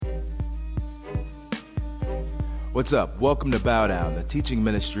What's up? Welcome to Bow Down, the teaching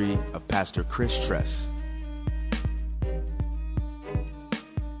ministry of Pastor Chris Tress.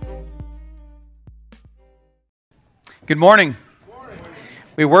 Good morning.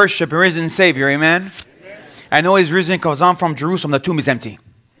 We worship a risen Savior, amen? I know He's risen because I'm from Jerusalem, the tomb is empty.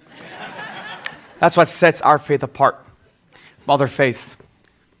 That's what sets our faith apart from other faiths.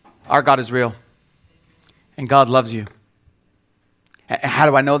 Our God is real, and God loves you. How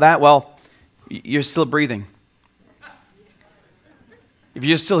do I know that? Well, you're still breathing. If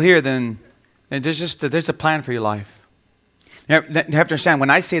you're still here, then there's a plan for your life. You have to understand, when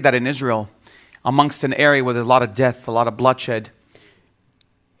I say that in Israel, amongst an area where there's a lot of death, a lot of bloodshed,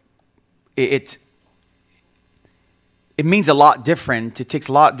 it means a lot different. It takes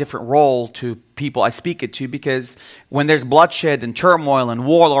a lot different role to people I speak it to, because when there's bloodshed and turmoil and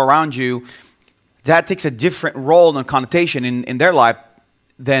war all around you, that takes a different role and connotation in their life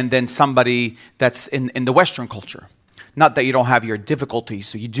than somebody that's in the Western culture. Not that you don't have your difficulties,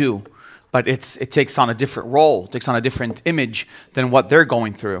 so you do, but it takes on a different role, it takes on a different image than what they're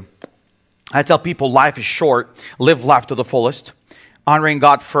going through. I tell people life is short, live life to the fullest, honoring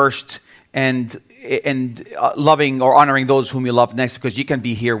God first and loving or honoring those whom you love next, because you can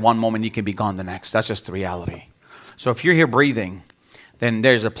be here one moment, you can be gone the next. That's just the reality. So if you're here breathing, then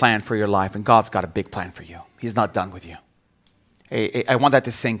there's a plan for your life, and God's got a big plan for you. He's not done with you. I want that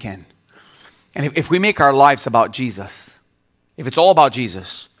to sink in. And if we make our lives about Jesus, if it's all about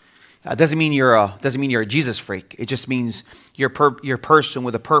Jesus, doesn't mean you're a Jesus freak. It just means you're a person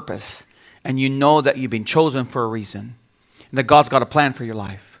with a purpose, and you know that you've been chosen for a reason, and that God's got a plan for your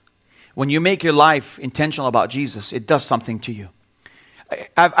life. When you make your life intentional about Jesus, it does something to you.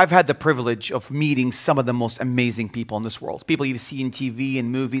 I've had the privilege of meeting some of the most amazing people in this world. People you see in TV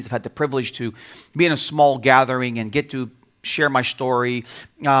and movies. I've had the privilege to be in a small gathering and get to share my story,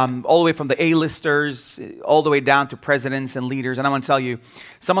 all the way from the A-listers, all the way down to presidents and leaders. And I'm going to tell you,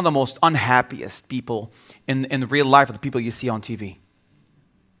 some of the most unhappiest people in real life are the people you see on TV.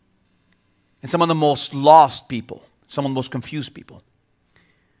 And some of the most lost people, some of the most confused people,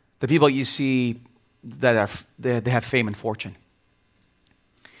 the people you see that they have fame and fortune.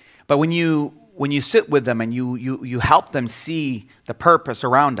 But when you sit with them and you help them see the purpose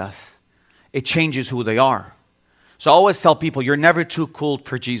around us, it changes who they are. So I always tell people, you're never too cool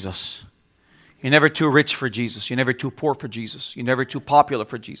for Jesus. You're never too rich for Jesus. You're never too poor for Jesus. You're never too popular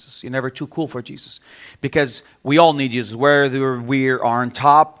for Jesus. You're never too cool for Jesus. Because we all need Jesus. Whether we are on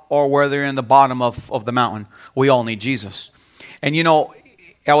top or whether we're in the bottom of the mountain, we all need Jesus. And you know,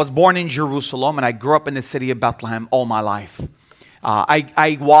 I was born in Jerusalem, and I grew up in the city of Bethlehem all my life. I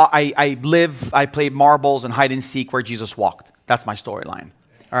played marbles and hide and seek where Jesus walked. That's my storyline.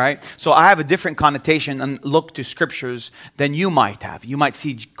 All right. So I have a different connotation and look to scriptures than you might have. You might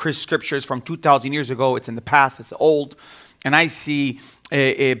see scriptures from 2,000 years ago. It's in the past. It's old. And I see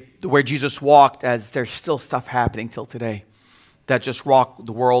where Jesus walked as there's still stuff happening till today that just rock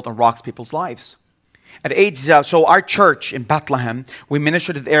the world and rocks people's lives. So our church in Bethlehem, we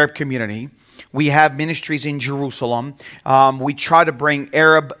minister to the Arab community. We have ministries in Jerusalem. We try to bring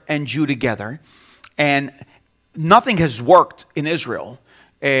Arab and Jew together. And nothing has worked in Israel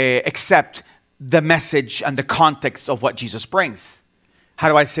except the message and the context of what Jesus brings. How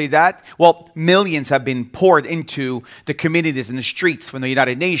do I say that? Well, millions have been poured into the communities and the streets from the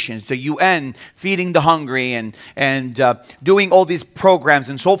United Nations, the UN, feeding the hungry, and doing all these programs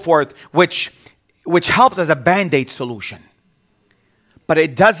and so forth, which helps as a Band-Aid solution. But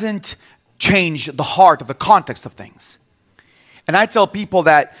it doesn't change the heart of the context of things. And I tell people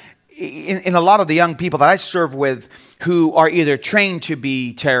that in a lot of the young people that I serve with, who are either trained to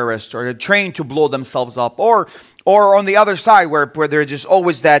be terrorists or trained to blow themselves up, or on the other side where there's just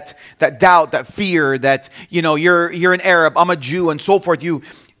always that doubt, that fear, that you're an Arab, I'm a Jew, and so forth.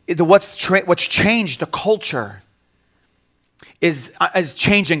 What's changed the culture is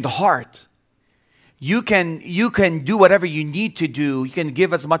changing the heart. You can do whatever you need to do. You can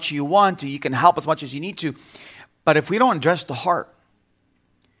give as much as you want to. You can help as much as you need to. But if we don't address the heart,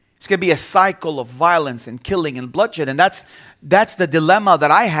 it's going to be a cycle of violence and killing and bloodshed. And that's the dilemma that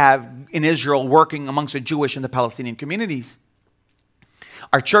I have in Israel, working amongst the Jewish and the Palestinian communities.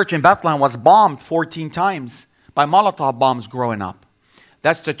 Our church in Bethlehem was bombed 14 times by Molotov bombs growing up.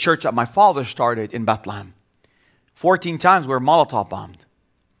 That's the church that my father started in Bethlehem. 14 times we were Molotov bombed.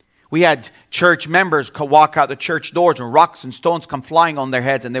 We had church members walk out the church doors and rocks and stones come flying on their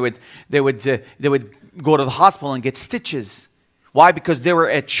heads, and they would go to the hospital and get stitches. Why? Because they were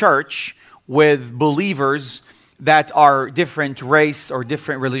at church with believers that are different race or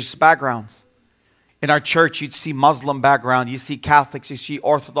different religious backgrounds. In our church, you'd see Muslim background, you see Catholics, you see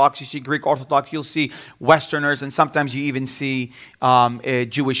Orthodox, you see Greek Orthodox, you'll see Westerners, and sometimes you even see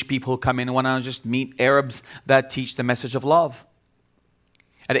Jewish people come in and want to just meet Arabs that teach the message of love.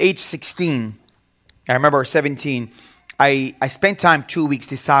 At age 16, I remember 17, I spent time 2 weeks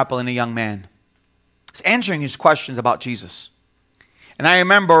discipling a young man. I was answering his questions about Jesus. And I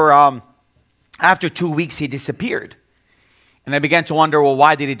remember after 2 weeks, he disappeared. And I began to wonder, well,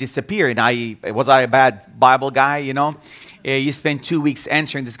 why did he disappear? And was I a bad Bible guy, you know? You spend 2 weeks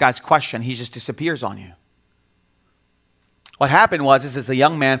answering this guy's question, he just disappears on you. What happened was, this is a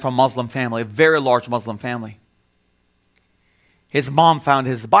young man from a Muslim family, a very large Muslim family. His mom found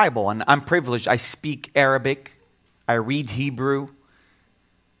his Bible, and I'm privileged. I speak Arabic. I read Hebrew.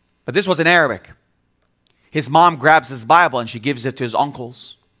 But this was in Arabic. His mom grabs his Bible and she gives it to his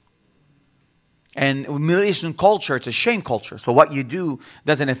uncles. And in Middle Eastern culture, it's a shame culture. So what you do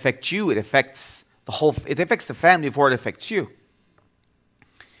doesn't affect you. It affects the family before it affects you.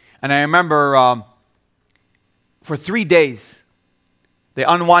 And I remember for 3 days, they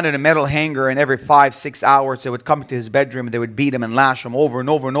unwinded a metal hanger, and every 5-6 hours, they would come to his bedroom and they would beat him and lash him over and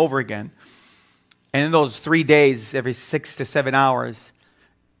over and over again. And in those 3 days, every 6 to 7 hours,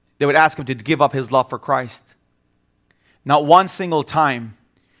 they would ask him to give up his love for Christ. Not one single time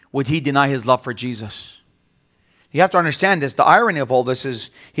would he deny his love for Jesus. You have to understand this. The irony of all this is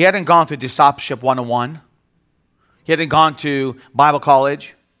he hadn't gone through Discipleship 101. He hadn't gone to Bible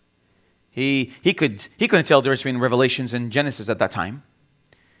college. He couldn't tell the difference between Revelations and Genesis at that time.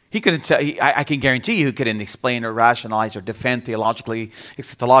 He couldn't tell. I can guarantee you he couldn't explain or rationalize or defend theologically,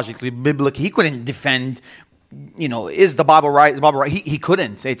 eschatologically, biblically. He couldn't defend, is the Bible right? Is the Bible right? He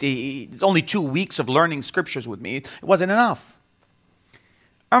couldn't. It's only 2 weeks of learning scriptures with me. It wasn't enough.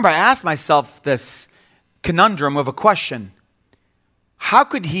 I remember I asked myself this conundrum of a question. How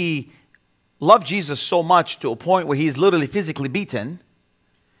could he love Jesus so much to a point where he's literally physically beaten?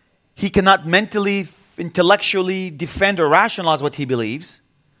 He cannot mentally, intellectually defend or rationalize what he believes.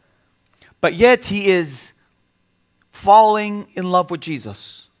 But yet he is falling in love with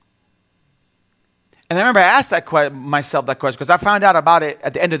Jesus. And I remember I asked myself that question because I found out about it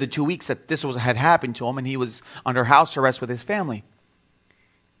at the end of the 2 weeks that this had happened to him, and he was under house arrest with his family.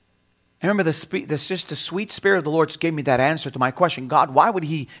 I remember the sweet Spirit of the Lord gave me that answer to my question. God, why would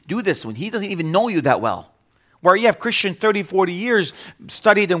he do this when he doesn't even know you that well? Where you have Christian 30, 40 years,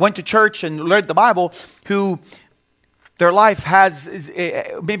 studied and went to church and learned the Bible, who their life has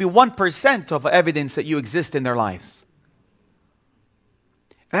maybe 1% of evidence that you exist in their lives.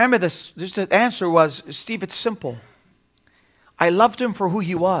 And I remember the answer was, Steve, it's simple. I loved him for who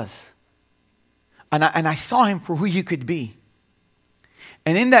he was. And I saw him for who he could be.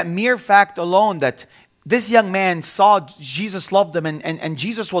 And in that mere fact alone that this young man saw Jesus loved him and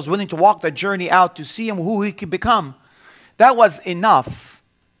Jesus was willing to walk that journey out to see him who he could become, that was enough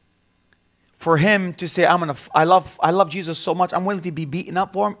for him to say, I love Jesus so much, I'm willing to be beaten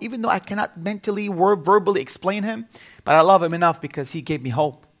up for him, even though I cannot mentally or verbally explain him, but I love him enough because he gave me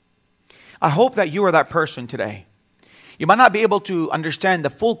hope. I hope that you are that person today. You might not be able to understand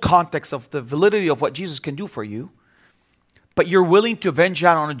the full context of the validity of what Jesus can do for you, but you're willing to venture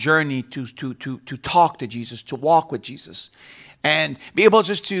out on a journey to talk to Jesus, to walk with Jesus, and be able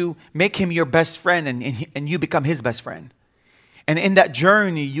just to make him your best friend and you become his best friend. And in that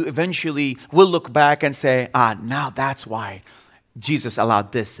journey, you eventually will look back and say, now that's why Jesus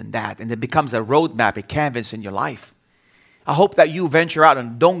allowed this and that. And it becomes a roadmap, a canvas in your life. I hope that you venture out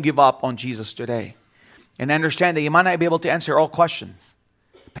and don't give up on Jesus today. And understand that you might not be able to answer all questions,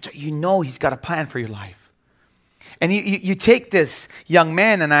 but you know he's got a plan for your life. And you take this young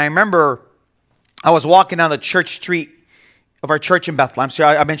man, and I remember I was walking down the church street of our church in Bethlehem. So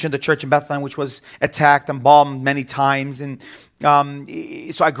I mentioned the church in Bethlehem, which was attacked and bombed many times. And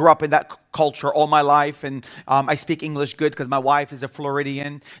so I grew up in that culture all my life. And I speak English good because my wife is a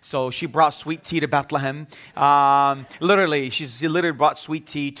Floridian. So she brought sweet tea to Bethlehem. She literally brought sweet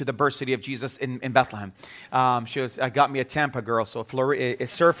tea to the birth city of Jesus in Bethlehem. I got me a Tampa girl, so a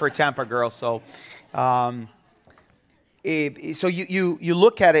surfer Tampa girl. So you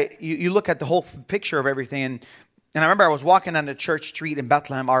look at it, you look at the whole picture of everything. And I remember I was walking on the church street in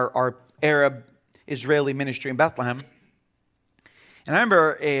Bethlehem, our Arab Israeli ministry in Bethlehem. And I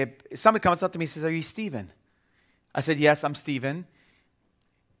remember somebody comes up to me and says, "Are you Stephen?" I said, "Yes, I'm Stephen."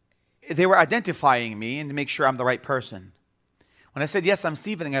 They were identifying me and to make sure I'm the right person. When I said, "Yes, I'm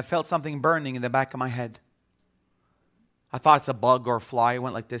Stephen," I felt something burning in the back of my head. I thought it's a bug or a fly. It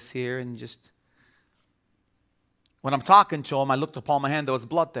went like this here and just... When I'm talking to him, I looked upon my hand, there was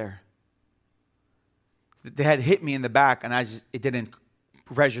blood there. They had hit me in the back, and it didn't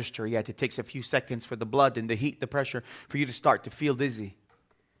register yet. It takes a few seconds for the blood and the heat, the pressure, for you to start to feel dizzy.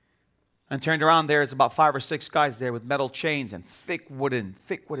 And turned around, there's about 5 or 6 guys there with metal chains and thick wooden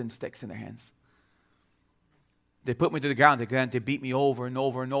sticks in their hands. They put me to the ground. They began to beat me over and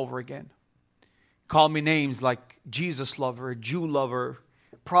over and over again. Called me names like Jesus lover, Jew lover,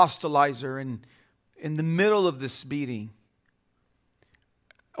 proselytizer. And in the middle of this beating,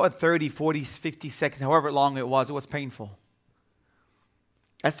 about 30, 40, 50 seconds, however long it was painful.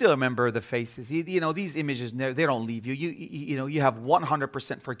 I still remember the faces. These images, they don't leave you. You have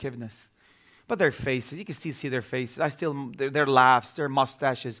 100% forgiveness. But their faces, you can still see their faces. Their laughs, their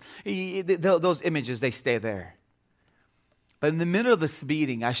mustaches, those images, they stay there. But in the middle of this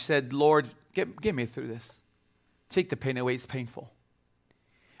beating, I said, Lord, get me through this. Take the pain away. It's painful.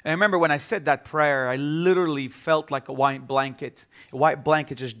 And I remember when I said that prayer, I literally felt like a white blanket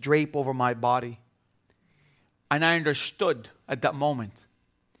just drape over my body. And I understood at that moment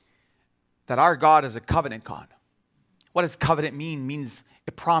that our God is a covenant God. What does covenant mean? It means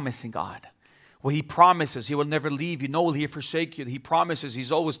a promising God. Well, He promises He will never leave you, nor will He forsake you. He promises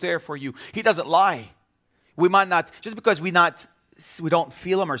He's always there for you. He doesn't lie. We might not, just because we don't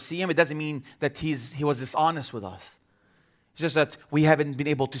feel Him or see Him, it doesn't mean that He was dishonest with us. It's just that we haven't been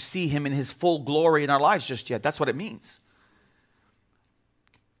able to see Him in His full glory in our lives just yet. That's what it means.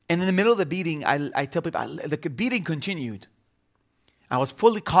 And in the middle of the beating, I tell people, the beating continued. I was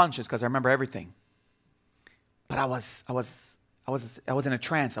fully conscious because I remember everything. But I was in a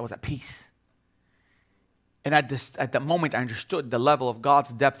trance. I was at peace. And at that moment, I understood the level of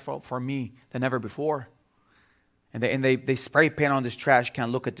God's depth for me than ever before. And they spray paint on this trash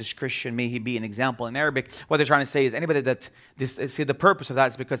can. Look at this Christian, may he be an example. In Arabic, what they're trying to say is the purpose of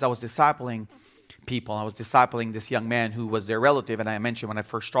that is because I was discipling people. I was discipling this young man who was their relative. And I mentioned when I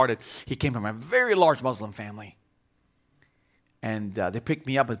first started, he came from a very large Muslim family. And they picked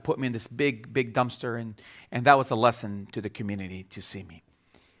me up and put me in this big dumpster. And that was a lesson to the community to see me.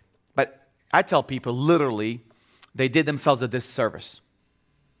 But I tell people, literally, they did themselves a disservice.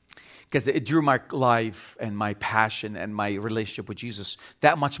 Because it drew my life and my passion and my relationship with Jesus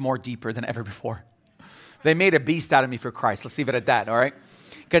that much more deeper than ever before. They made a beast out of me for Christ. Let's leave it at that, all right?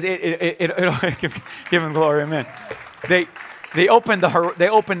 Because give Him glory, amen. They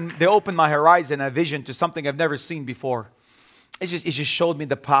opened my horizon, a vision to something I've never seen before. It just showed me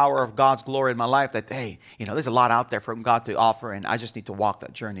the power of God's glory in my life. That hey, there's a lot out there for God to offer, and I just need to walk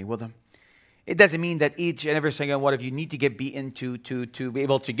that journey with Him. It doesn't mean that each and every single one of you need to get beaten to be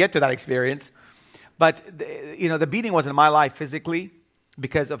able to get to that experience. But, the beating wasn't in my life physically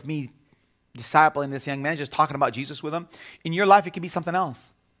because of me discipling this young man, just talking about Jesus with him. In your life, it can be something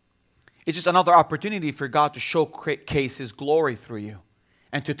else. It's just another opportunity for God to showcase His glory through you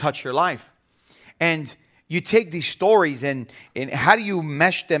and to touch your life. And you take these stories and how do you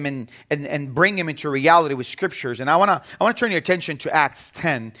mesh them and bring them into reality with scriptures? And I want to turn your attention to Acts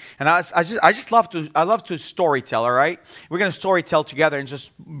 10. And I love to storytell. All right, we're going to storytell together and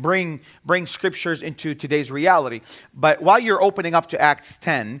just bring scriptures into today's reality. But while you're opening up to Acts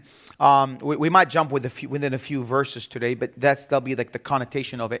 10, we might jump within a few verses today, but that'll be like the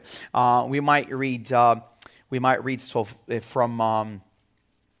connotation of it. We might read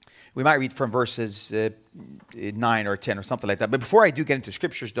from verses 9 or 10 or something like that. But before I do get into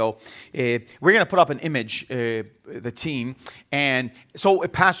scriptures, though, we're going to put up an image, the team. And so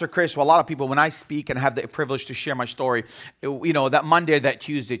Pastor Chris, well, a lot of people, when I speak and have the privilege to share my story, that Monday, that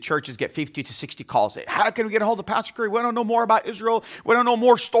Tuesday, churches get 50 to 60 calls. How can we get a hold of Pastor Chris? We want to know more about Israel. We want to know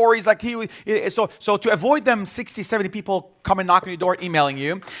more stories like he. So to avoid them 60, 70 people coming knocking on your door, emailing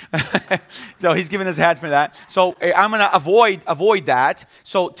you. So he's giving us a hand for that. So I'm going to avoid that.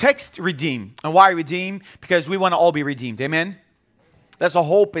 So text redeem. And why redeem? Because we want to all be redeemed. Amen? That's the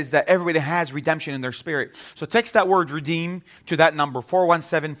hope, is that everybody has redemption in their spirit. So text that word redeem to that number,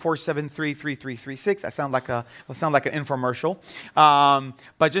 417-473-3336. I sound like an infomercial.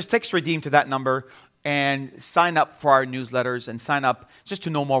 But just text redeem to that number and sign up for our newsletters and sign up just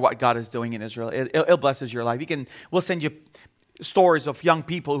to know more what God is doing in Israel. It blesses your life. We'll send you stories of young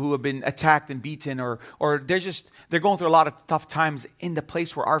people who have been attacked and beaten, or they're going through a lot of tough times in the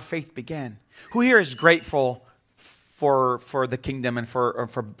place where our faith began. Who here is grateful for the kingdom and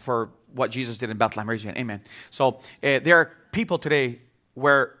for what Jesus did in Bethlehem? Raise your hand. Amen. So there are people today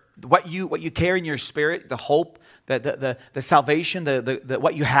where what you carry in your spirit, the hope, the salvation, the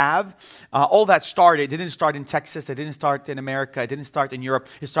what you have, all that started. It didn't start in Texas. It didn't start in America. It didn't start in Europe.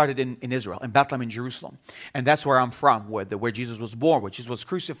 It started in Israel, in Bethlehem, in Jerusalem. And that's where I'm from, where Jesus was born, where Jesus was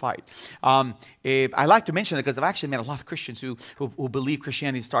crucified. I like to mention it because I've actually met a lot of Christians who believe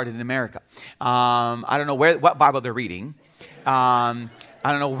Christianity started in America. I don't know what Bible they're reading.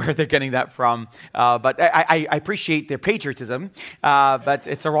 I don't know where they're getting that from, but I appreciate their patriotism, but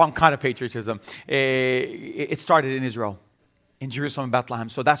it's a wrong kind of patriotism. It started in Israel, in Jerusalem and Bethlehem.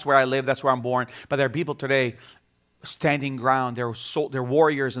 So that's where I live, that's where I'm born. But there are people today standing ground. They're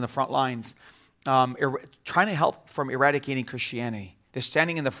warriors in the front lines, trying to help from eradicating Christianity. They're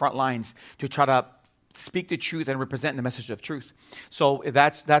standing in the front lines to try to speak the truth and represent the message of truth. So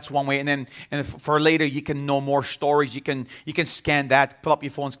that's one way. And for later, you can know more stories. You can scan that, pull up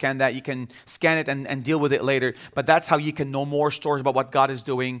your phone, scan that. You can scan it and deal with it later. But that's how you can know more stories about what God is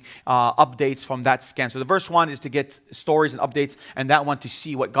doing, updates from that scan. So the verse 1 is to get stories and updates, and that one to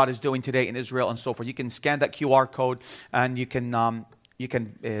see what God is doing today in Israel and so forth. You can scan that QR code, and you can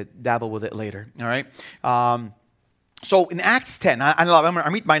dabble with it later. All right. So in Acts 10, I'm going to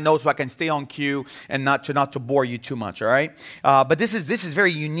read my notes so I can stay on cue and not to bore you too much, all right? But this is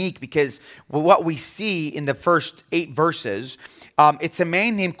very unique because what we see in the first 8 verses, it's a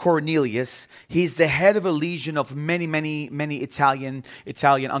man named Cornelius. He's the head of a legion of many Italian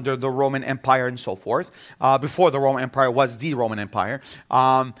under the Roman Empire and so forth. Before the Roman Empire was the Roman Empire.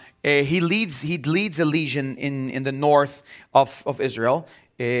 He leads a legion in the north of Israel.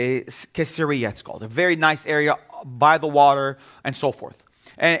 Caesarea, it's called. A very nice area by the water and so forth.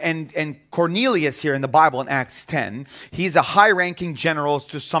 And Cornelius here in the Bible in Acts 10, he's a high-ranking general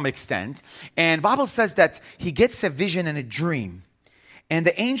to some extent. And the Bible says that he gets a vision and a dream. And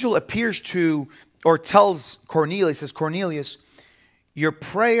the angel appears to, or tells Cornelius, says, Cornelius, your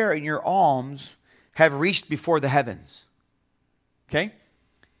prayer and your alms have reached before the heavens. Okay?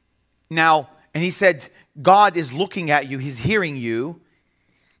 Now, and he said, God is looking at you. He's hearing you.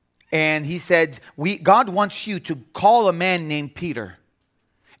 And he said, God wants you to call a man named Peter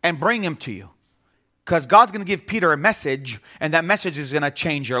and bring him to you. Because God's going to give Peter a message, and that message is going to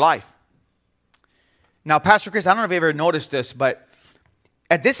change your life. Now, Pastor Chris, I don't know if you ever noticed this, but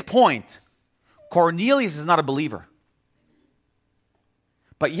at this point, Cornelius is not a believer.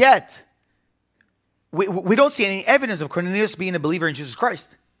 But yet, we don't see any evidence of Cornelius being a believer in Jesus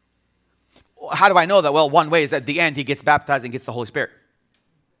Christ. How do I know that? Well, one way is at the end, he gets baptized and gets the Holy Spirit.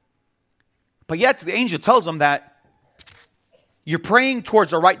 But yet the angel tells him that you're praying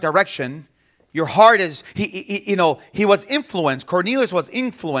towards the right direction. Your heart is, he was influenced. Cornelius was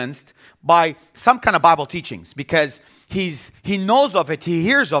influenced by some kind of Bible teachings because he knows of it, he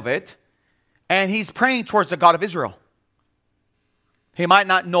hears of it, and he's praying towards the God of Israel. He might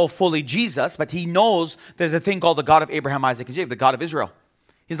not know fully Jesus, but he knows there's a thing called the God of Abraham, Isaac, and Jacob, the God of Israel.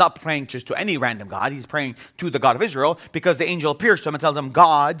 He's not praying just to any random God. He's praying to the God of Israel because the angel appears to him and tells him,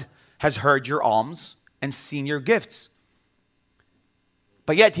 God has heard your alms and seen your gifts.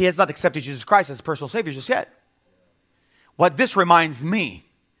 But yet he has not accepted Jesus Christ as personal Savior just yet. What this reminds me,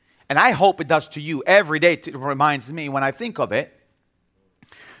 and I hope it does to you every day, it reminds me when I think of it,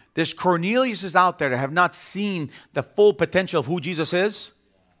 there's Cornelius out there that have not seen the full potential of who Jesus is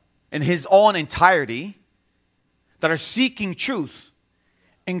in his own entirety, that are seeking truth,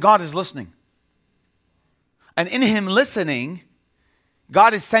 and God is listening. And in him listening,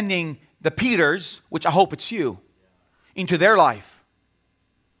 God is sending the Peters, which I hope it's you, into their life.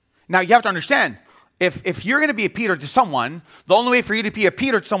 Now, you have to understand, if you're going to be a Peter to someone, the only way for you to be a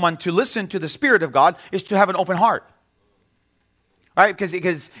Peter to someone to listen to the Spirit of God is to have an open heart. Right? Because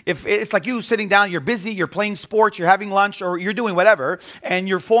if it's like you sitting down, you're busy, you're playing sports, you're having lunch, or you're doing whatever, and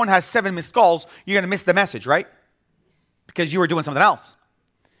your phone has 7 missed calls, you're going to miss the message, right? Because you were doing something else.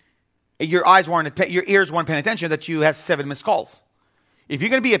 Your ears weren't paying attention that you have 7 missed calls. If you're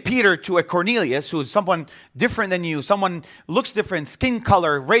going to be a Peter to a Cornelius, who is someone different than you, someone looks different, skin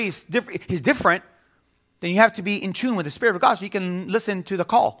color, race, he's different, then you have to be in tune with the Spirit of God so you can listen to the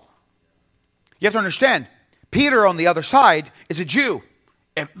call. You have to understand, Peter on the other side is a Jew,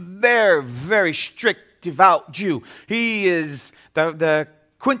 a very, very strict, devout Jew. He is the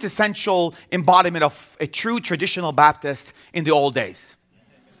quintessential embodiment of a true traditional Baptist in the old days.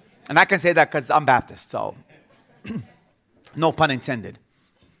 And I can say that because I'm Baptist, so no pun intended.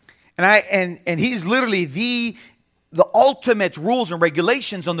 And he's literally the ultimate rules and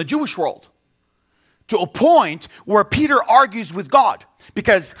regulations on the Jewish world, to a point where Peter argues with God.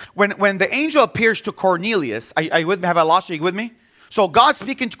 Because when the angel appears to Cornelius, are you with me? Have I lost you? Are you with me? So God's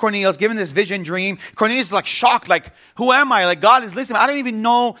speaking to Cornelius, giving this vision, dream. Cornelius is like shocked, like, who am I? Like, God is listening. I don't even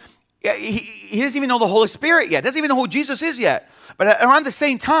know. He doesn't even know the Holy Spirit yet. Doesn't even know who Jesus is yet. But around the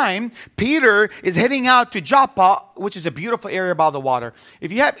same time, Peter is heading out to Joppa, which is a beautiful area by the water.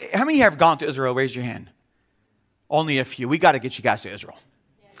 How many have gone to Israel? Raise your hand. Only a few. We got to get you guys to Israel.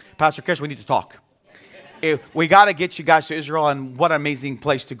 Yeah. Pastor Chris, we need to talk. We got to get you guys to Israel, and what an amazing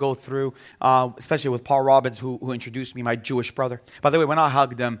place to go through, especially with Paul Robbins, who introduced me, my Jewish brother. By the way, when I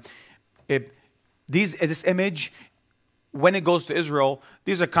hugged them, this image, when it goes to Israel,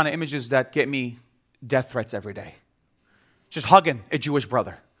 these are kind of images that get me death threats every day. Just hugging a Jewish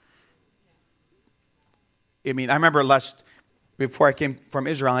brother. I mean, I remember before I came from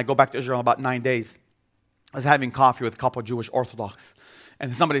Israel, and I go back to Israel in about 9 days, I was having coffee with a couple of Jewish Orthodox,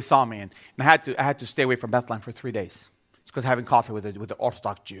 and somebody saw me, and I had to stay away from Bethlehem for 3 days. It's because having coffee with an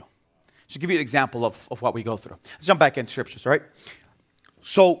Orthodox Jew. Just to give you an example of what we go through. Let's jump back into scriptures, all right?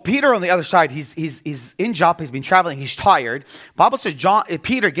 So Peter on the other side, he's in Joppa, he's been traveling, he's tired. Bible says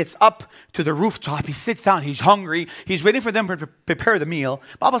Peter gets up to the rooftop, he sits down, he's hungry, he's waiting for them to prepare the meal.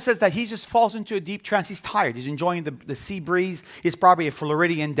 Bible says that he just falls into a deep trance, he's tired, he's enjoying the sea breeze, he's probably a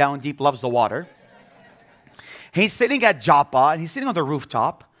Floridian down deep, loves the water. He's sitting at Joppa, and he's sitting on the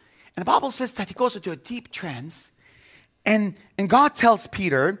rooftop, and the Bible says that he goes into a deep trance, and God tells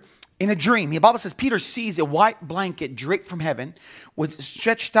Peter, in a dream, the Bible says Peter sees a white blanket draped from heaven, with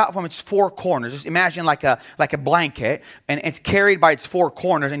stretched out from its four corners. Just imagine like a blanket, and it's carried by its four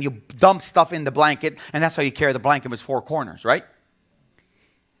corners, and you dump stuff in the blanket, and that's how you carry the blanket with its four corners, right?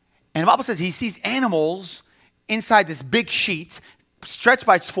 And the Bible says he sees animals inside this big sheet, stretched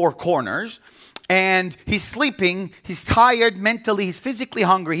by its four corners, and he's sleeping, he's tired mentally, he's physically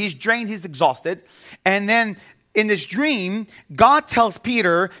hungry, he's drained, he's exhausted, and then in this dream, God tells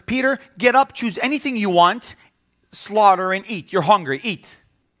Peter, get up, choose anything you want, slaughter and eat. You're hungry, eat.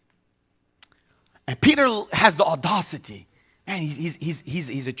 And Peter has the audacity. Man,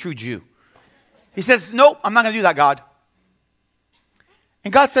 he's a true Jew. He says, nope, I'm not going to do that, God.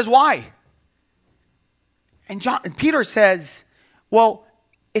 And God says, why? And Peter says, well,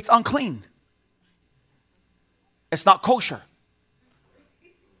 it's unclean. It's not kosher.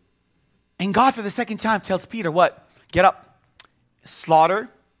 And God, for the second time, tells Peter what? Get up, slaughter,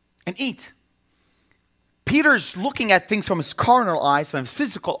 and eat. Peter's looking at things from his carnal eyes, from his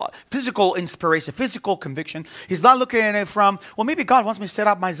physical inspiration, physical conviction. He's not looking at it from, well, maybe God wants me to set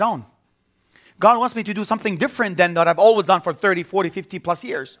up my zone. God wants me to do something different than what I've always done for 30, 40, 50 plus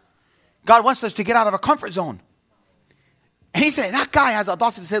years. God wants us to get out of our comfort zone. And he said, that guy has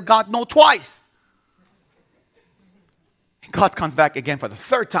audacity to say, God, no, twice. And God comes back again for the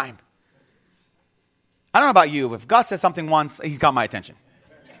third time. I don't know about you, if God says something once, he's got my attention.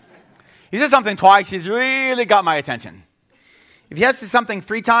 He says something twice, he's really got my attention. If he has to say something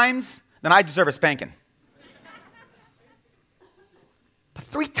 3 times, then I deserve a spanking. But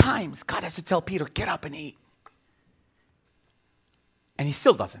 3 times, God has to tell Peter, get up and eat. And he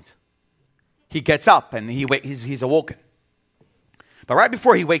still doesn't. He gets up and he's awoken. But right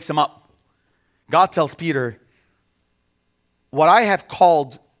before he wakes him up, God tells Peter, what I have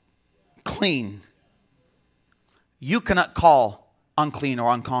called clean, you cannot call unclean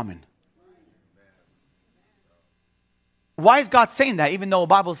or uncommon. Why is God saying that? Even though the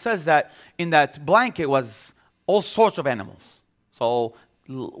Bible says that in that blanket was all sorts of animals. So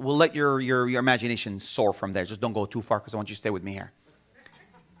we'll let your imagination soar from there. Just don't go too far because I want you to stay with me here.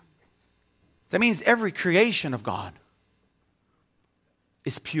 That means every creation of God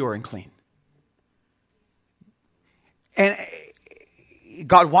is pure and clean. And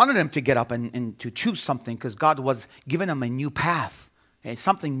God wanted him to get up and to choose something because God was giving him a new path, and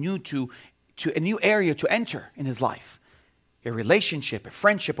something new to a new area to enter in his life, a relationship, a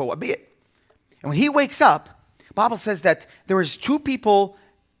friendship, or what be it. And when he wakes up, the Bible says that there was 2 people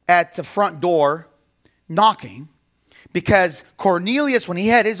at the front door knocking, because Cornelius, when he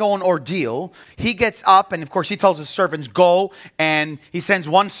had his own ordeal, he gets up and of course he tells his servants, go, and he sends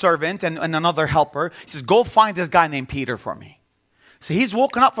one servant and another helper. He says, go find this guy named Peter for me. So he's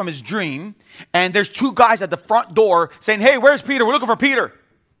woken up from his dream, and there's 2 guys at the front door saying, hey, where's Peter? We're looking for Peter.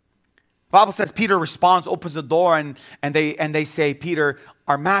 The Bible says Peter responds, opens the door, and they say, Peter,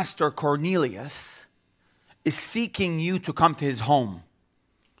 our master Cornelius is seeking you to come to his home.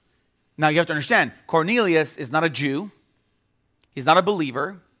 Now you have to understand, Cornelius is not a Jew. He's not a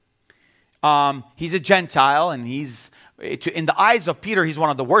believer. He's a Gentile, and in the eyes of Peter, he's one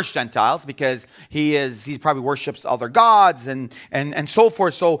of the worst Gentiles because he probably worships other gods and so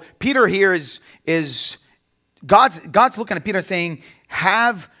forth. So Peter here is God's looking at Peter saying,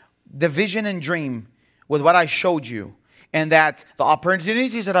 have the vision and dream with what I showed you, and that the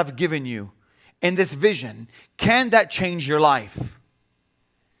opportunities that I've given you in this vision, can that change your life?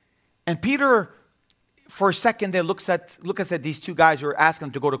 And Peter, for a second, there looks at these 2 guys who are asking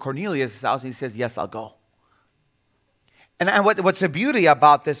him to go to Cornelius' house, and he says, yes, I'll go. And what's the beauty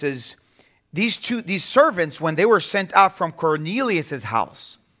about this is these servants, when they were sent out from Cornelius'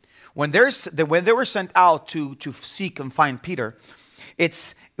 house, When they were sent out to seek and find Peter,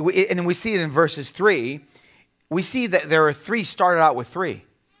 and we see it in verses 3, we see that there are 3 started out with 3.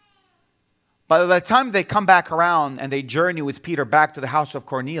 By the time they come back around and they journey with Peter back to the house of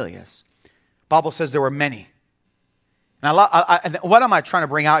Cornelius, Bible says there were many. And what am I trying to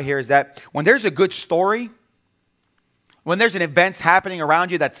bring out here is that when there's a good story, when there's an event happening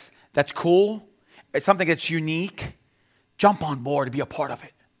around you that's cool, it's something that's unique, jump on board to be a part of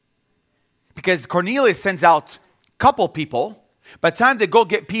it. Because Cornelius sends out a couple people. By the time they go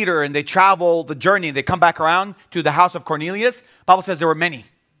get Peter and they travel the journey and they come back around to the house of Cornelius, Bible says there were many.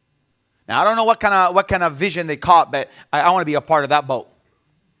 Now, I don't know what kind of vision they caught, but I want to be a part of that boat.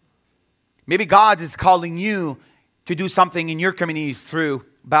 Maybe God is calling you to do something in your community through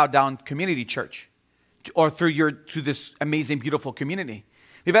Bow Down Community Church or through this amazing, beautiful community.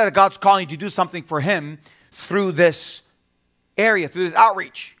 Maybe God's calling you to do something for Him through this area, through this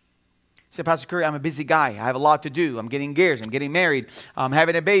outreach. You say, Pastor Curry, I'm a busy guy. I have a lot to do. I'm getting engaged. I'm getting married. I'm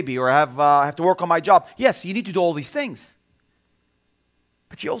having a baby, or I have to work on my job. Yes, you need to do all these things.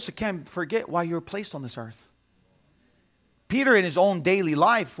 But you also can't forget why you were placed on this earth. Peter in his own daily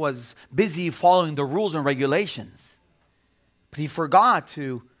life was busy following the rules and regulations. But he forgot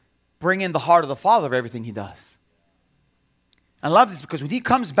to bring in the heart of the Father of everything he does. I love this because when he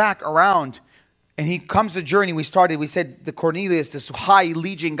comes back around and he comes the journey we said the Cornelius, this high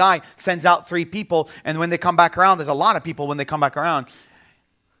legion guy, sends out 3 people. And when they come back around, there's a lot of people when they come back around.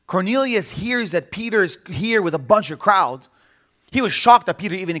 Cornelius hears that Peter's here with a bunch of crowd. He was shocked that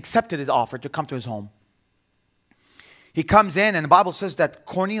Peter even accepted his offer to come to his home. He comes in, and the Bible says that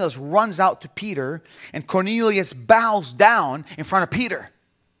Cornelius runs out to Peter, and Cornelius bows down in front of Peter.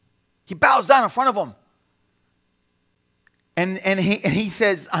 He bows down in front of him. And he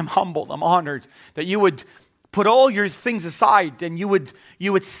says, I'm humbled, I'm honored that you would put all your things aside and you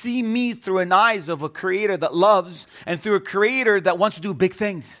would see me through an eyes of a creator that loves and through a creator that wants to do big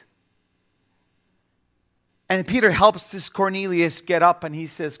things. And Peter helps this Cornelius get up, and he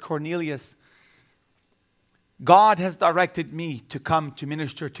says, Cornelius, God has directed me to come to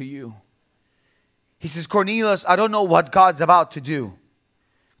minister to you. He says, Cornelius, I don't know what God's about to do.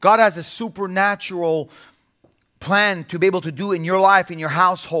 God has a supernatural plan to be able to do in your life, in your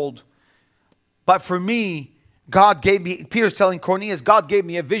household. But for me, God gave me, Peter's telling Cornelius, God gave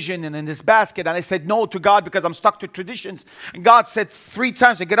me a vision and in this basket. And I said no to God because I'm stuck to traditions. And God said 3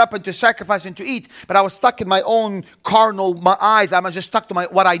 times to get up and to sacrifice and to eat. But I was stuck in my own carnal, my eyes. I'm just stuck to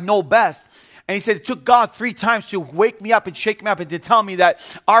what I know best. And he said it took God 3 times to wake me up and shake me up and to tell me that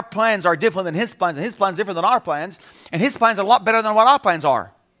our plans are different than His plans. And His plans are different than our plans. And His plans are a lot better than what our plans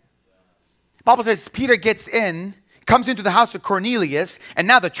are. The Bible says Peter gets in, comes into the house of Cornelius, and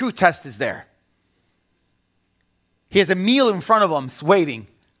now the true test is there. He has a meal in front of him waiting.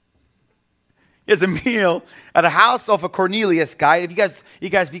 He has a meal at a house of a Cornelius guy. If you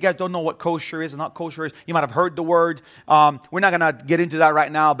guys don't know what kosher is and not kosher is, you might have heard the word. We're not going to get into that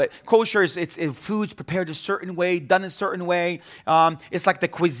right now, but kosher is it's foods prepared a certain way, done a certain way. It's like the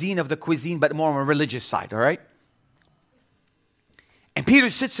cuisine of the cuisine, but more on a religious side, all right? And Peter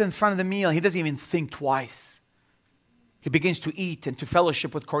sits in front of the meal. He doesn't even think twice. He begins to eat and to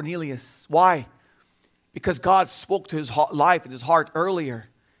fellowship with Cornelius. Why? Because God spoke to his life and his heart earlier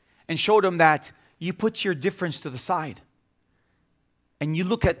and showed him that you put your difference to the side and you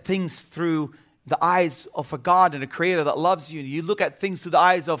look at things through the eyes of a God and a creator that loves you. You look at things through the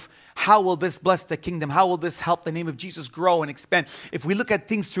eyes of how will this bless the kingdom? How will this help the name of Jesus grow and expand? If we look at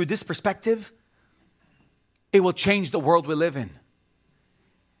things through this perspective, it will change the world we live in.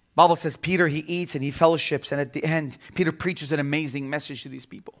 Bible says Peter, he eats and he fellowships, and at the end, Peter preaches an amazing message to these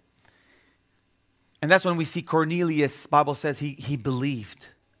people. And that's when we see Cornelius, Bible says he believed.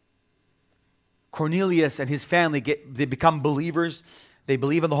 Cornelius and his family they become believers. They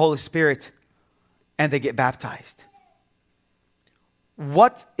believe in the Holy Spirit and they get baptized.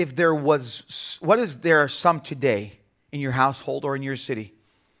 What if there are some today in your household or in your city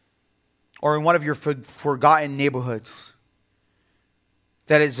or in one of your forgotten neighborhoods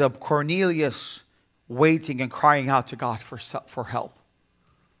that is a Cornelius waiting and crying out to God for help?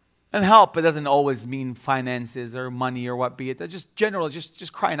 And help, it doesn't always mean finances or money or what be it. It's just general,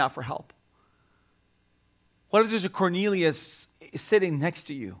 just crying out for help. What if there's a Cornelius sitting next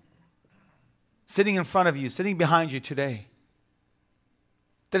to you, sitting in front of you, sitting behind you today?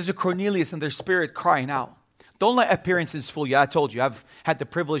 There's a Cornelius in their spirit crying out. Don't let appearances fool you. I told you, I've had the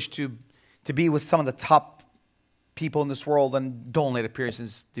privilege to be with some of the top people in this world, and don't let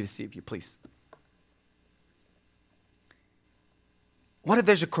appearances deceive you, please. What if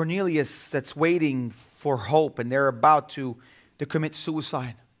there's a Cornelius that's waiting for hope and they're about to commit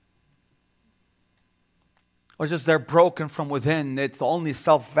suicide? or just they're broken from within. It's the only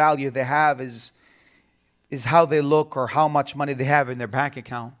self-value they have is how they look or how much money they have in their bank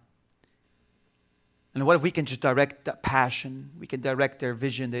account. And what if we can just direct that passion? We can direct their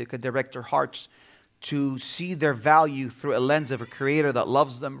vision. They can direct their hearts to see their value through a lens of a creator that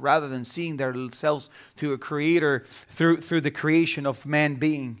loves them, rather than seeing themselves to a creator through the creation of man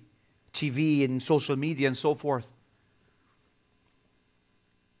being, TV and social media and so forth.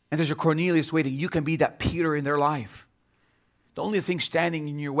 And there's a Cornelius waiting. You can be that Peter in their life. The only thing standing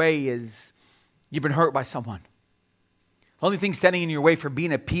in your way is you've been hurt by someone. The only thing standing in your way for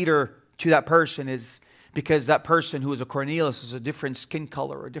being a Peter to that person is because that person who is a Cornelius is a different skin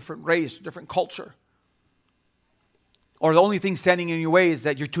color, a different race, a different culture. Or the only thing standing in your way is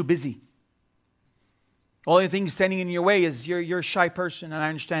that you're too busy. The only thing standing in your way is you're a shy person, and I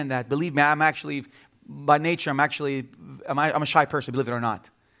understand that. Believe me, I'm actually, by nature, I'm a shy person, believe it or not.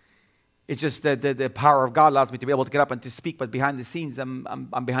 It's just that the power of God allows me to be able to get up and to speak, but behind the scenes, I'm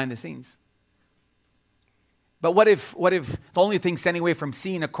behind the scenes. But what if the only thing standing away from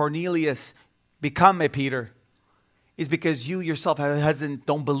seeing a Cornelius become a Peter is because you yourself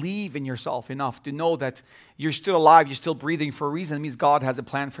don't believe in yourself enough to know that you're still alive, you're still breathing for a reason. It means God has a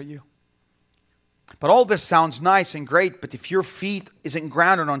plan for you. But all this sounds nice and great, but if your feet isn't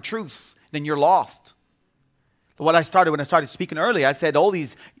grounded on truth, then you're lost. When I started speaking earlier, I said all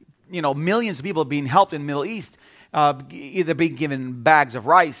these, millions of people being helped in the Middle East, either being given bags of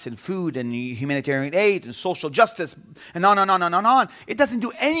rice and food and humanitarian aid and social justice and on. It doesn't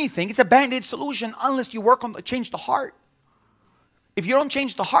do anything. It's a band-aid solution unless you work on change the heart. If you don't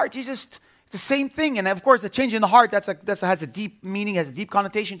change the heart, it's the same thing. And of course, the change in the heart, has a deep meaning, has a deep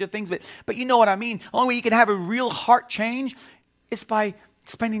connotation to things. But you know what I mean. The only way you can have a real heart change is by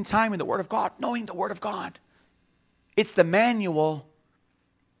spending time in the Word of God, knowing the Word of God. It's the manual.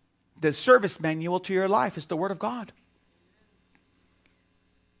 The service manual to your life is the Word of God.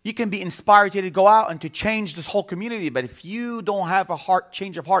 You can be inspired to go out and to change this whole community, but if you don't have a heart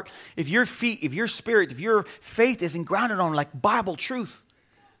change of heart, if your feet, if your spirit, if your faith isn't grounded on like Bible truth,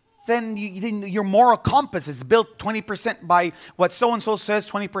 then your moral compass is built 20% by what so-and-so says,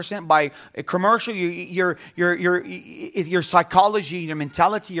 20% by a commercial. Your psychology, your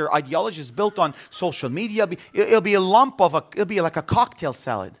mentality, your ideology is built on social media. It'll be like a cocktail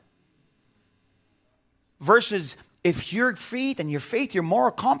salad. Versus if your feet and your faith, your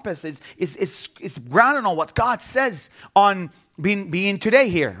moral compass is grounded on what God says on being today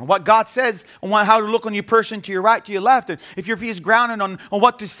here. What God says on how to look on your person to your right, to your left. If your feet is grounded on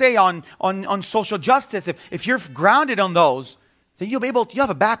what to say on social justice. If you're grounded on those, then you have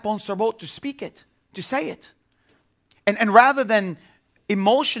a backbone so both to speak it, to say it. And rather than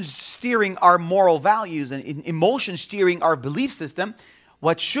emotions steering our moral values and emotions steering our belief system,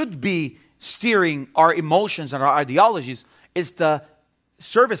 what should be steering our emotions and our ideologies is the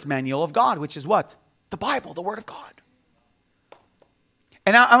service manual of God, which is what? The Bible, the Word of God.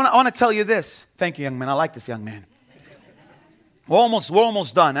 And I want to tell you this. Thank you, young man. I like this young man. We're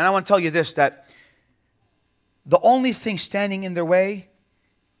almost done. And I want to tell you this, that the only thing standing in their way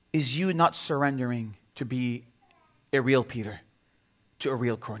is you not surrendering to be a real Peter, to a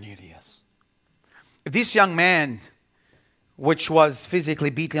real Cornelius. If this young man, which was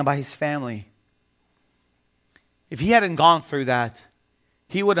physically beaten by his family, if he hadn't gone through that,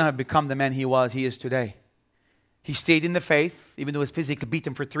 he wouldn't have become the man he is today. He stayed in the faith, even though he was physically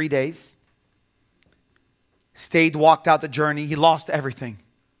beaten for 3 days. Walked out the journey. He lost everything.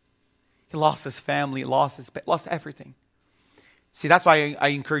 He lost his family, lost everything. See, that's why I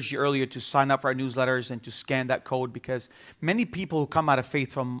encouraged you earlier to sign up for our newsletters and to scan that code, because many people who come out of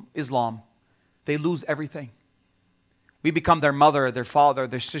faith from Islam, they lose everything. We become their mother, their father,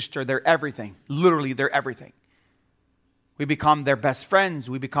 their sister, their everything. Literally, their everything. We become their best friends.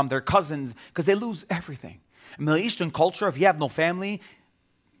 We become their cousins because they lose everything. In Middle Eastern culture, if you have no family,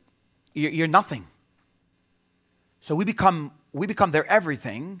 you're nothing. So we become their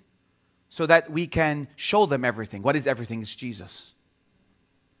everything so that we can show them everything. What is everything? It's Jesus.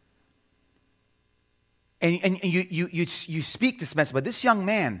 And you speak this message, but this young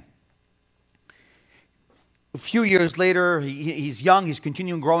man, a few years later, he's young, he's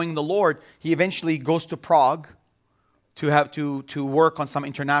continuing growing in the Lord. He eventually goes to Prague to work on some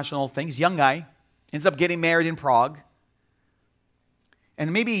international things. Young guy, ends up getting married in Prague.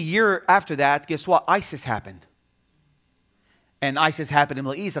 And maybe a year after that, guess what? ISIS happened. And ISIS happened in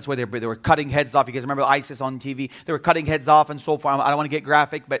the Middle East. That's where they were cutting heads off. You guys remember ISIS on TV? They were cutting heads off and so forth. I don't want to get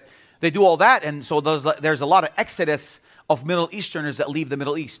graphic, but they do all that. And so there's a lot of exodus of Middle Easterners that leave the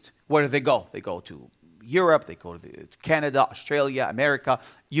Middle East. Where do they go? They go to Europe. They go to Canada, Australia, America.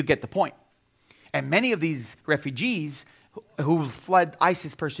 You get the point. And many of these refugees who fled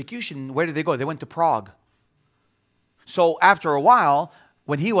ISIS persecution, where did they go? They went to Prague. So after a while,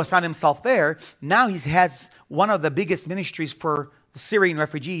 when he found himself there, now he has one of the biggest ministries for Syrian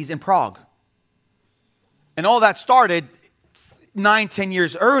refugees in Prague. And all that started 9-10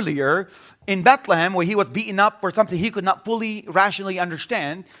 years earlier in Bethlehem, where he was beaten up for something he could not fully rationally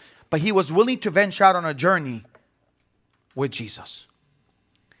understand, but he was willing to venture out on a journey with Jesus.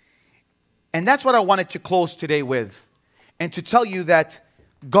 And that's what I wanted to close today with, and to tell you that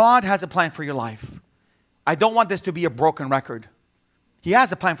God has a plan for your life. I don't want this to be a broken record. He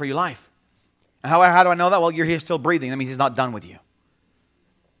has a plan for your life. And how do I know that? Well, you're here still breathing. That means He's not done with you.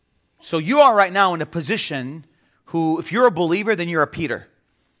 So you are right now in a position who, if you're a believer, then you're a Peter.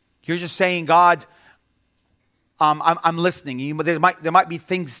 You're just saying, God, I'm listening. There might be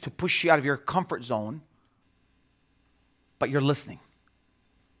things to push you out of your comfort zone, but you're listening.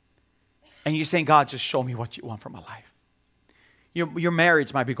 And you're saying, God, just show me what you want for my life. Your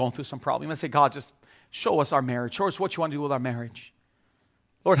marriage might be going through some problem. You might say, God, just show us our marriage. Show us what you want to do with our marriage.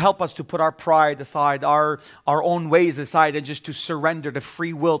 Lord, help us to put our pride aside, our own ways aside, and just to surrender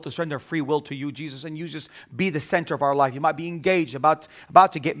free will to you, Jesus, and you just be the center of our life. You might be engaged, about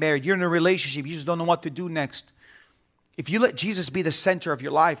to get married. You're in a relationship. You just don't know what to do next. If you let Jesus be the center of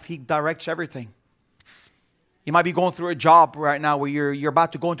your life, He directs everything. You might be going through a job right now where you're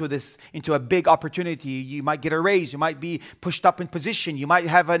about to go into a big opportunity. You might get a raise. You might be pushed up in position. You might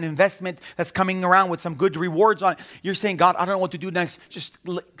have an investment that's coming around with some good rewards on it. You're saying, God, I don't know what to do next. Just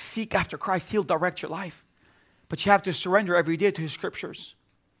seek after Christ. He'll direct your life. But you have to surrender every day to His scriptures.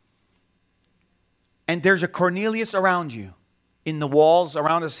 And there's a Cornelius around you, in the walls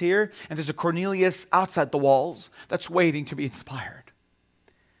around us here. And there's a Cornelius outside the walls that's waiting to be inspired.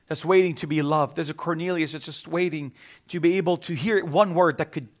 That's waiting to be loved. There's a Cornelius that's just waiting to be able to hear one word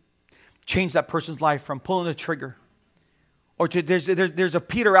that could change that person's life from pulling the trigger. Or there's a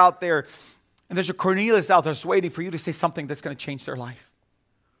Peter out there, and there's a Cornelius out there that's waiting for you to say something that's going to change their life.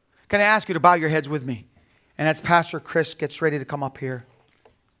 Can I ask you to bow your heads with me? And as Pastor Chris gets ready to come up here.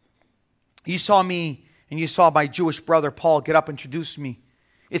 You saw me, and you saw my Jewish brother Paul get up and introduce me.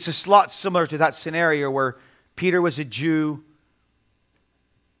 It's a lot similar to that scenario where Peter was a Jew,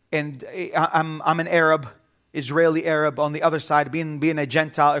 and I'm an Arab, Israeli Arab on the other side, being a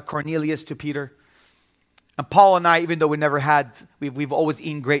Gentile, a Cornelius to Peter. And Paul and I, even though we've always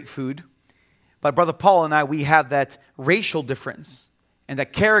eaten great food, but Brother Paul and I, we have that racial difference and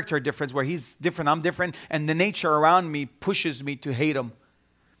that character difference where he's different, I'm different, and the nature around me pushes me to hate him.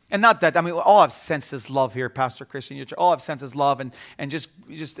 And not that, all I've sensed is love here, Pastor Chris, in your church. All I've sensed is love and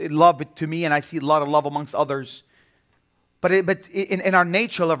just love to me, and I see a lot of love amongst others. But in our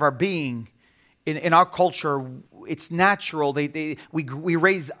nature of our being, in our culture, it's natural. We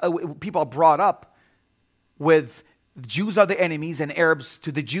raise people are brought up with Jews are the enemies, and Arabs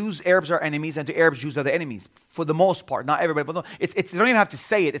to the Jews, Arabs are enemies, and to Arabs, Jews are the enemies. For the most part, not everybody, but it's they don't even have to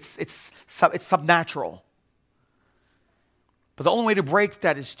say it. It's subnatural. But the only way to break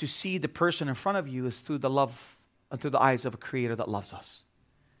that is to see the person in front of you is through the love and through the eyes of a Creator that loves us.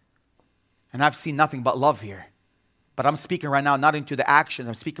 And I've seen nothing but love here. But I'm speaking right now not into the actions.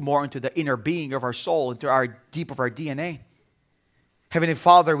 I'm speaking more into the inner being of our soul, into our deep of our DNA. Heavenly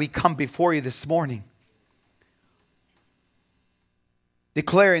Father, we come before you this morning,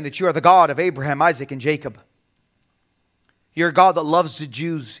 declaring that you are the God of Abraham, Isaac, and Jacob. You're a God that loves the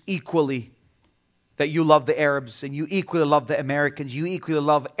Jews equally, that you love the Arabs, and you equally love the Americans. You equally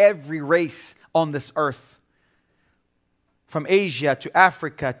love every race on this earth. From Asia to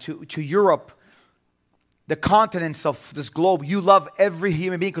Africa to Europe, the continents of this globe, you love every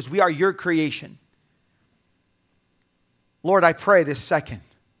human being because we are your creation. Lord, I pray this second.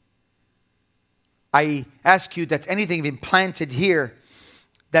 I ask you that anything been planted here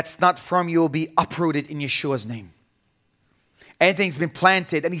that's not from you will be uprooted in Yeshua's name. Anything's been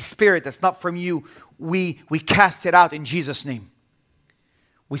planted, any spirit that's not from you, we cast it out in Jesus' name.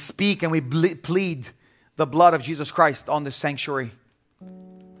 We speak and we plead the blood of Jesus Christ on this sanctuary.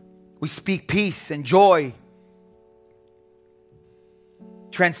 We speak peace and joy,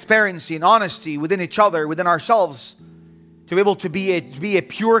 transparency and honesty within each other, within ourselves, to be able to be a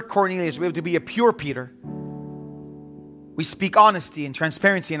pure Cornelius, to be able to be a pure Peter. We speak honesty and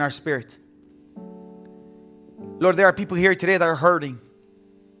transparency in our spirit. Lord, there are people here today that are hurting.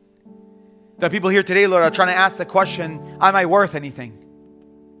 There are people here today, Lord, that are trying to ask the question, am I worth anything?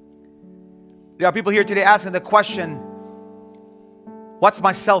 There are people here today asking the question, what's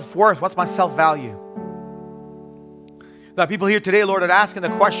my self-worth? What's my self-value? There are people here today, Lord, that are asking the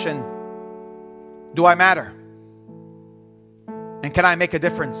question, do I matter? And can I make a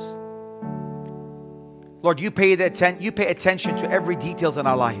difference? Lord, you pay attention to every details in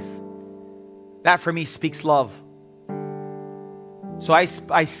our life. That for me speaks love. So I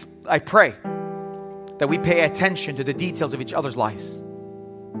pray that we pay attention to the details of each other's lives.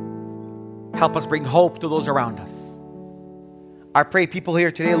 Help us bring hope to those around us. I pray people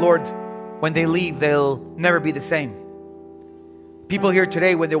here today, Lord, when they leave, they'll never be the same. People here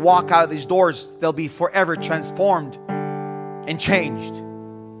today, when they walk out of these doors, they'll be forever transformed and changed.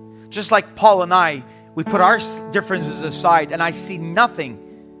 Just like Paul and I, we put our differences aside, and I see nothing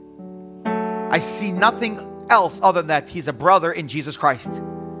else other than that he's a brother in Jesus Christ.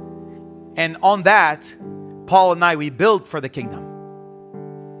 And on that, Paul and I, we build for the kingdom.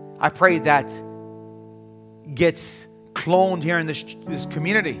 I pray that gets cloned here in this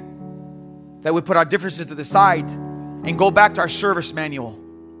community, that we put our differences to the side and go back to our service manual,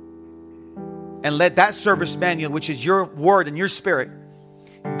 and let that service manual, which is your word and your spirit,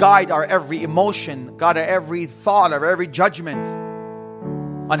 guide our every emotion, guide our every thought, our every judgment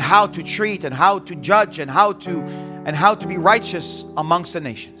on how to treat and how to judge and how to be righteous amongst the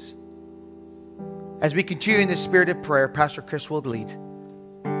nations. As we continue in this spirit of prayer, Pastor Chris will lead.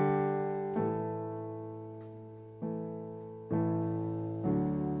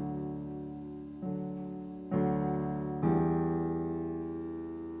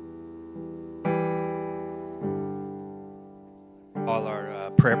 All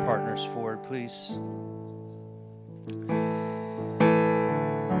our prayer partners forward, please.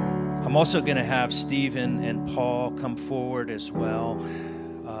 I'm also going to have Stephen and Paul come forward as well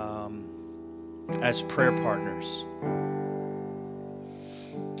as prayer partners,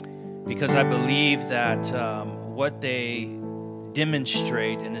 because I believe that what they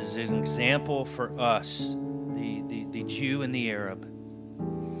demonstrate and is an example for us, the Jew and the Arab.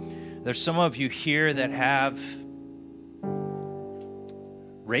 There's some of you here that have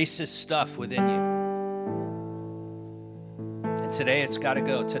racist stuff within you. And today it's got to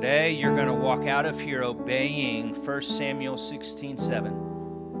go. Today you're going to walk out of here obeying 1 Samuel 16:7.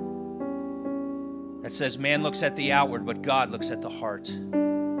 That says, man looks at the outward, but God looks at the heart.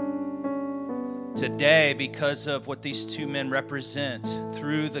 Today, because of what these two men represent,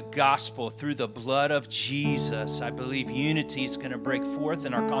 through the gospel, through the blood of Jesus, I believe unity is going to break forth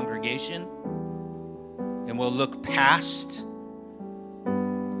in our congregation. And we'll look past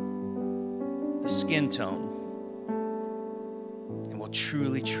the skin tone, and we'll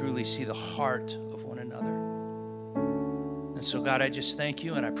truly, truly see the heart of one another. And so, God, I just thank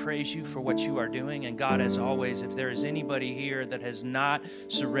you and I praise you for what you are doing. And God, as always, if there is anybody here that has not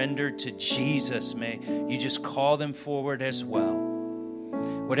surrendered to Jesus, may you just call them forward as well.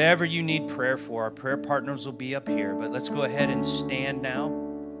 Whatever you need prayer for, our prayer partners will be up here. But let's go ahead and stand now.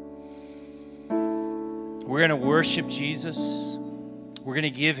 We're going to worship Jesus. We're going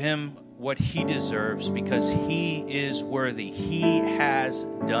to give him what he deserves because he is worthy. He has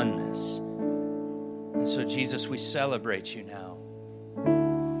done this. And so, Jesus, we celebrate you now.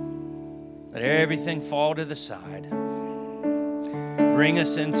 Let everything fall to the side. Bring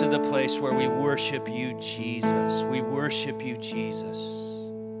us into the place where we worship you, Jesus. We worship you, Jesus.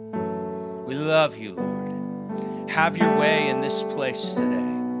 We love you, Lord. Have your way in this place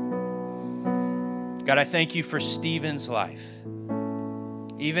today. God, I thank you for Stephen's life.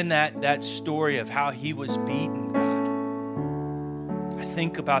 Even that story of how he was beaten, God. I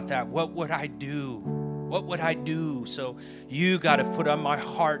think about that. What would I do? What would I do? So you, God, have put on my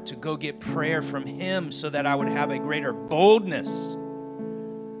heart to go get prayer from him so that I would have a greater boldness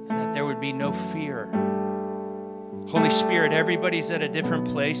and that there would be no fear. Holy Spirit, everybody's at a different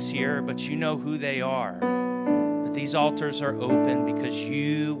place here, but you know who they are. But these altars are open because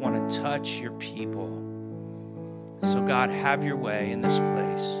you want to touch your people. So God, have your way in this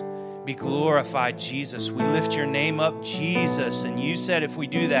place. Be glorified, Jesus. We lift your name up, Jesus. And you said if we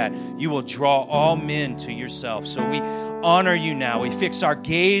do that, you will draw all men to yourself. So we honor you now. We fix our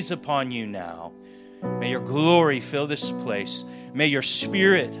gaze upon you now. May your glory fill this place. May your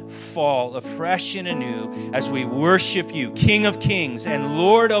spirit fall afresh and anew as we worship you, King of kings and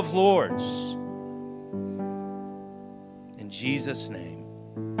Lord of lords. In Jesus' name.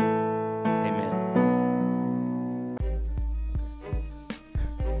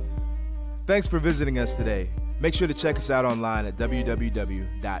 Thanks for visiting us today. Make sure to check us out online at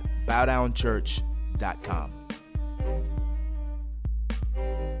www.bowdownchurch.com.